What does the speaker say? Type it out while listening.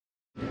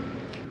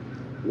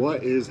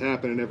What is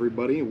happening,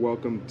 everybody?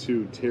 Welcome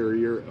to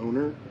Terrier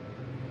Owner,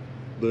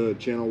 the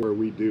channel where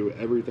we do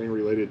everything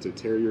related to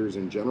terriers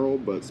in general,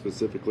 but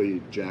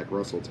specifically Jack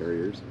Russell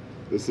Terriers.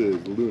 This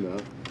is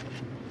Luna,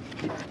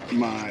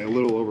 my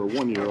little over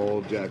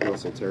 1-year-old Jack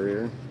Russell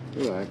Terrier.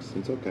 Relax,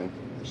 it's okay.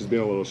 She's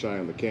being a little shy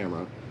on the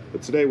camera.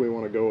 But today we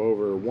want to go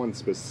over one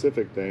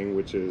specific thing,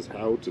 which is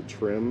how to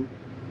trim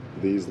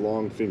these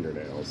long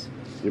fingernails.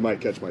 You might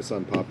catch my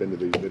son pop into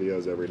these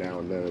videos every now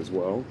and then as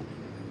well.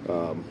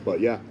 But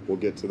yeah, we'll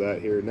get to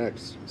that here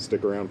next.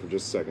 Stick around for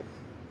just a second.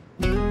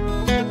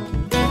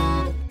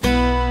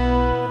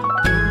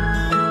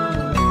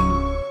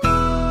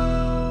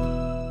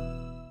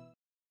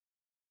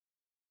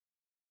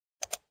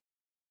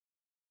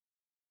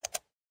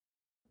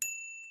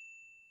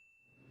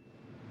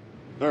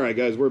 Alright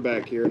guys, we're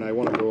back here and I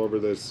want to go over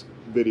this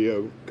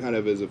video kind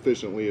of as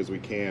efficiently as we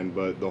can,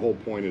 but the whole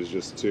point is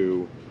just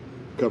to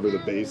cover the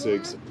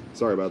basics.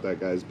 Sorry about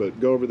that guys, but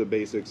go over the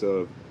basics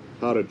of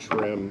how to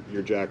trim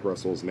your Jack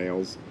Russell's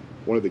nails.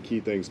 One of the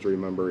key things to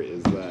remember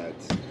is that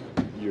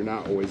you're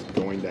not always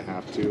going to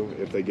have to.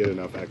 If they get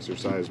enough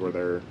exercise where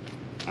they're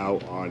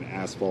out on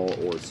asphalt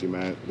or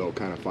cement, they'll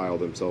kind of file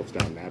themselves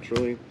down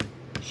naturally.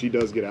 She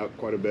does get out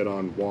quite a bit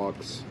on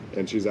walks,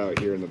 and she's out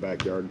here in the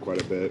backyard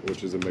quite a bit,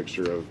 which is a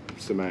mixture of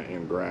cement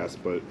and grass,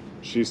 but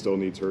she still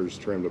needs hers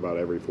trimmed about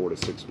every 4 to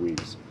 6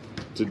 weeks.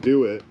 To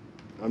do it,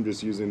 I'm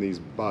just using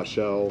these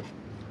Boschel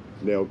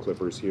nail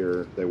clippers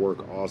here. They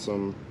work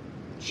awesome.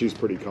 She's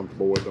pretty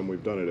comfortable with them.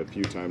 We've done it a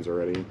few times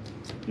already.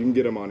 You can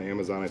get them on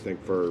Amazon, I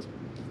think, for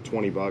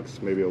 20 bucks,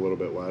 maybe a little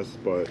bit less,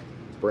 but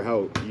for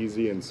how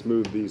easy and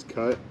smooth these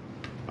cut,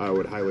 I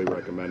would highly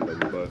recommend them.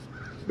 But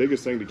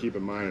biggest thing to keep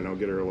in mind, and I'll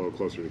get her a little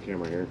closer to the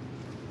camera here,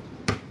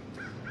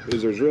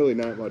 is there's really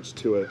not much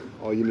to it.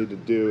 All you need to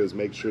do is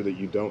make sure that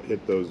you don't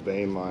hit those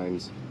vein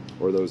lines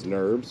or those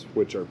nerves,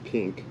 which are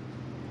pink,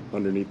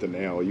 underneath the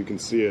nail. You can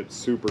see it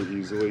super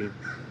easily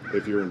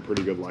if you're in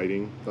pretty good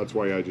lighting. That's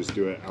why I just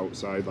do it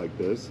outside like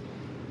this.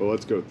 But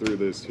let's go through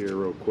this here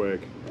real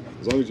quick.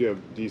 As long as you have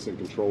decent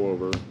control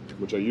over,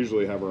 which I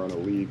usually have her on a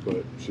lead,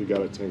 but she got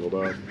it tangled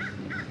up,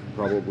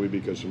 probably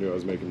because she knew I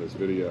was making this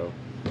video,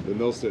 then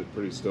they'll sit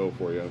pretty still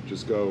for you.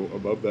 Just go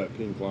above that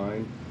pink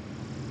line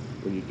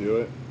when you do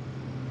it,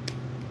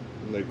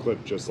 and they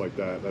clip just like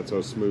that. That's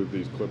how smooth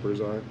these clippers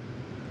are.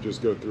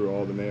 Just go through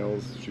all the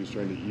nails. She's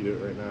trying to eat it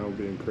right now,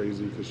 being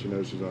crazy because she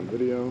knows she's on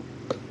video.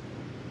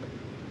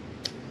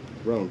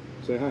 Roan,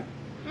 say hi.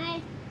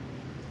 Hi.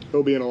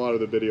 He'll be in a lot of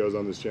the videos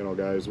on this channel,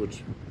 guys,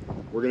 which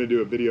we're going to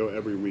do a video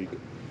every week.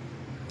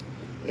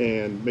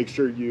 And make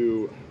sure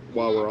you,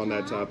 while we're on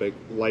that topic,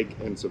 like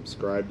and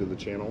subscribe to the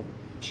channel.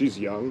 She's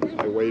young.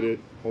 I waited,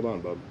 hold on,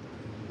 bub.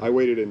 I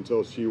waited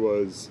until she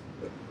was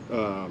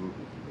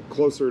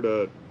closer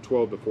to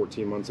 12 to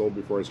 14 months old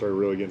before I started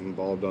really getting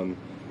involved on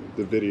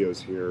the videos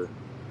here.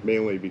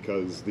 Mainly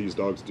because these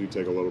dogs do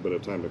take a little bit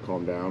of time to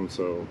calm down,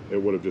 so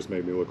it would have just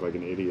made me look like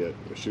an idiot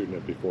shooting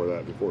it before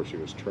that, before she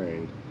was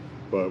trained.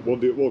 But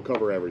we'll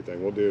cover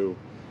everything. We'll do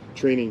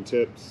training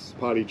tips,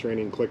 potty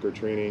training, clicker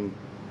training,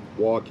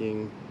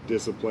 walking,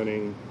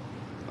 disciplining.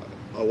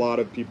 A lot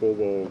of people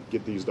will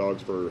get these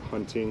dogs for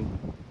hunting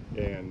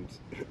and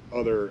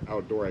other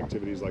outdoor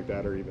activities like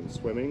that, or even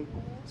swimming.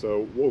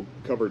 So we'll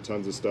cover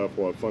tons of stuff.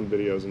 We'll have fun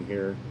videos in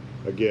here.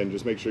 Again,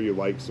 just make sure you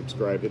like,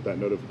 subscribe, hit that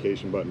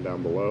notification button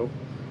down below.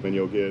 Then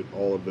you'll get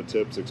all of the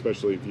tips,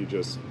 especially if you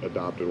just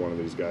adopted one of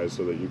these guys,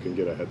 so that you can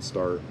get a head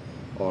start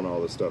on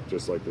all the stuff,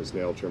 just like this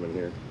nail trimming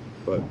here.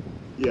 But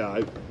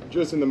yeah,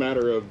 just in the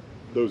matter of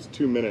those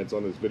 2 minutes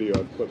on this video,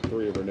 I've clipped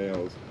 3 of her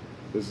nails.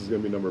 This is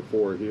going to be number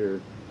 4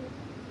 here.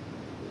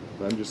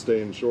 I'm just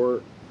staying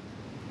short,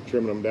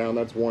 trimming them down.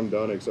 That's one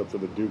done, except for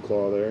the dew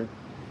claw there.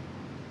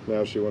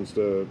 Now she wants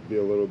to be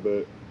a little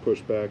bit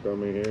pushed back on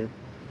me here.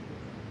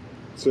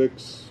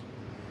 6,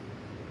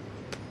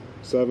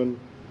 7,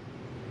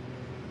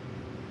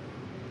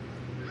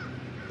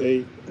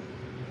 8.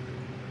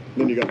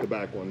 Then you got the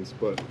back ones,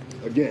 but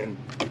again,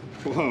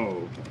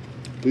 whoa,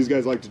 these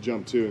guys like to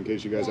jump too. In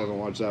case you guys haven't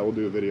watched that, we'll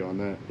do a video on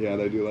that. Yeah,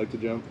 they do like to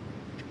jump.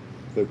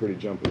 They're pretty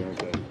jumpy, aren't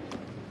they?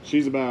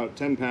 She's about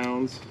 10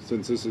 pounds.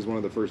 Since this is one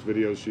of the first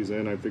videos she's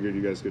in, I figured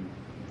you guys could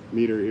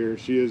meet her here.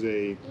 She is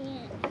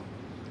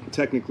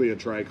technically a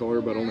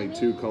tricolor, but only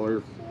two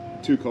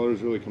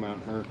colors really come out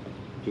in her,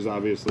 which is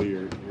obviously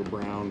your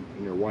brown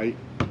and your white.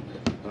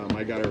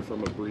 I got her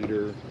from a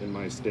breeder in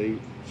my state.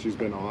 She's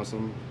been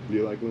awesome. Do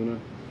you like Luna?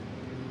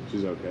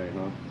 She's okay,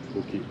 huh?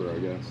 We'll keep her, I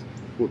guess.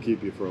 We'll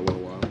keep you for a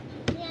little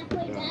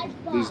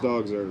while. These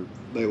dogs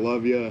they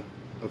love you,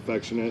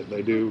 affectionate.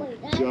 They do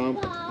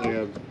jump.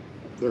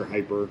 They're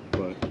hyper,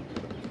 but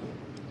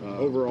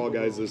overall,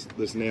 guys,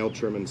 this nail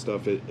trimming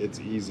stuff, it's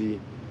easy.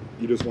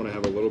 You just want to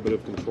have a little bit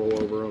of control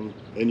over them,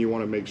 and you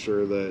want to make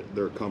sure that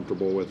they're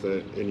comfortable with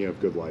it and you have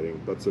good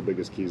lighting. That's the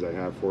biggest keys I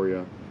have for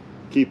you.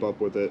 Keep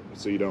up with it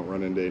so you don't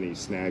run into any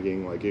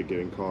snagging, like it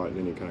getting caught in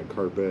any kind of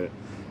carpet,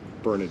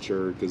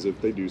 furniture, because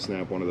if they do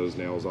snap one of those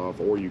nails off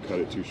or you cut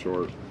it too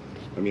short,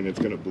 I mean, it's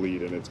going to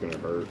bleed and it's going to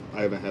hurt.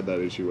 I haven't had that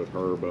issue with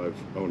her, but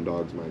I've owned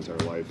dogs my entire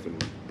life,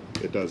 and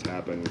it does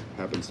happen.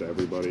 Happens to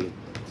everybody,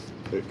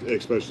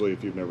 especially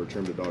if you've never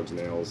trimmed a dog's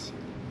nails,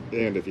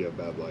 and if you have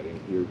bad lighting,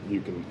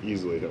 you can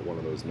easily hit one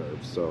of those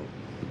nerves. So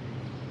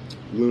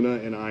Luna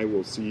and I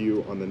will see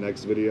you on the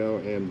next video,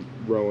 and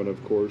Rowan,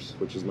 of course,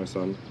 which is my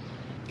son.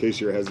 In case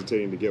you're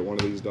hesitating to get one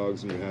of these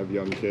dogs and you have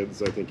young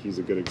kids, I think he's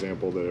a good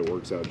example that it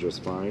works out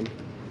just fine.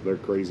 They're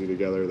crazy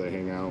together, they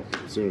hang out.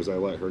 As soon as I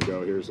let her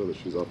go here so that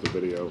she's off the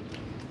video,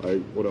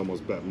 I would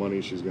almost bet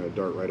money she's going to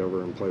dart right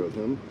over and play with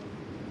him.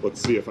 Let's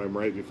see if I'm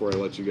right before I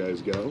let you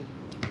guys go.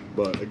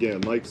 But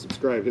again, like,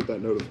 subscribe, hit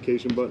that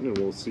notification button, and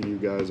we'll see you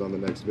guys on the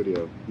next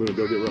video. Luna,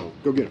 go get Rowan.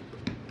 Go get him.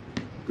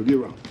 Go get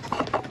Rowan.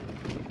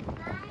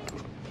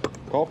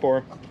 Call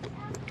for her.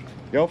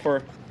 Yell for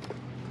her.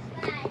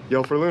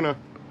 Yell for Luna.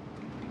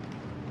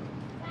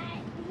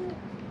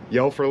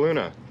 Yell for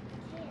Luna.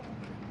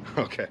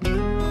 Okay.